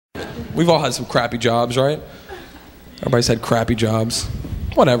We've all had some crappy jobs, right? Everybody's had crappy jobs.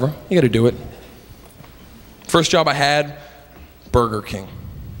 Whatever, you gotta do it. First job I had, Burger King.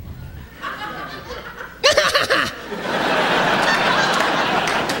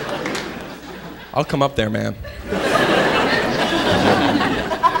 I'll come up there, man.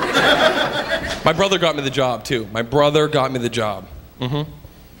 My brother got me the job, too. My brother got me the job.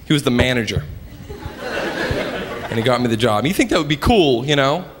 He was the manager. And he got me the job. You think that would be cool, you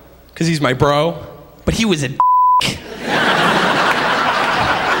know? Because he's my bro. But he was a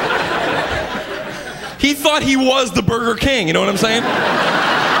He thought he was the Burger King, you know what I'm saying?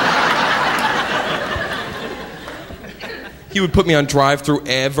 He would put me on drive-thru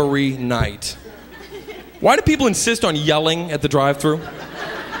every night. Why do people insist on yelling at the drive-thru?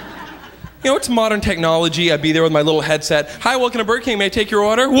 You know, it's modern technology. I'd be there with my little headset. Hi, welcome to Burger King. May I take your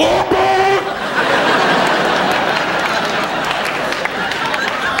order?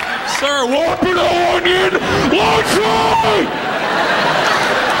 Sir, Whopper, no onion, large fry!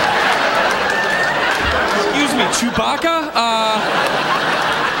 Excuse me, Chewbacca?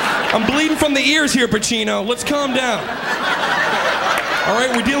 I'm bleeding from the ears here, Pacino. Let's calm down. All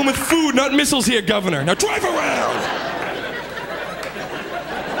right, we're dealing with food, not missiles here, Governor. Now drive around!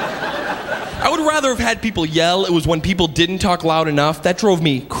 I would rather have had people yell. It was when people didn't talk loud enough. That drove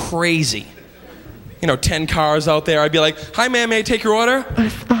me crazy. You know, 10 cars out there. I'd be like, hi, ma'am, may I take your order? The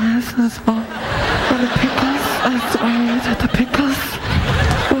pickles.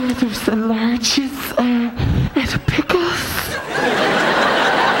 There's the larges and the pickles.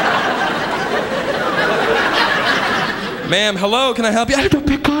 Ma'am, hello, can I help you? The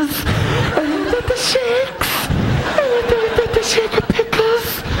pickles. The shakes. The shaker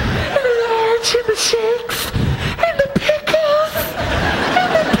pickles. And the large and the shakes. And the pickles.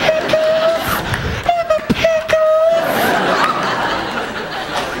 And the pickles. And the pickles.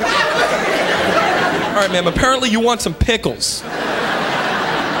 All right, ma'am, apparently you want some pickles.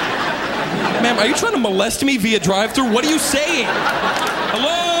 Ma'am, are you trying to molest me via drive-thru? What are you saying?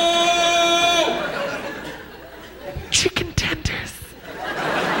 Hello? Chicken tenders.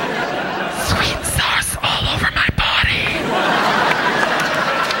 Sweet sauce all over my body.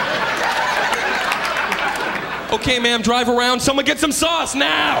 Okay, ma'am, drive around. Someone get some sauce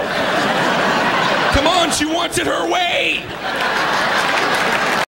now. Come on, she wants it her way.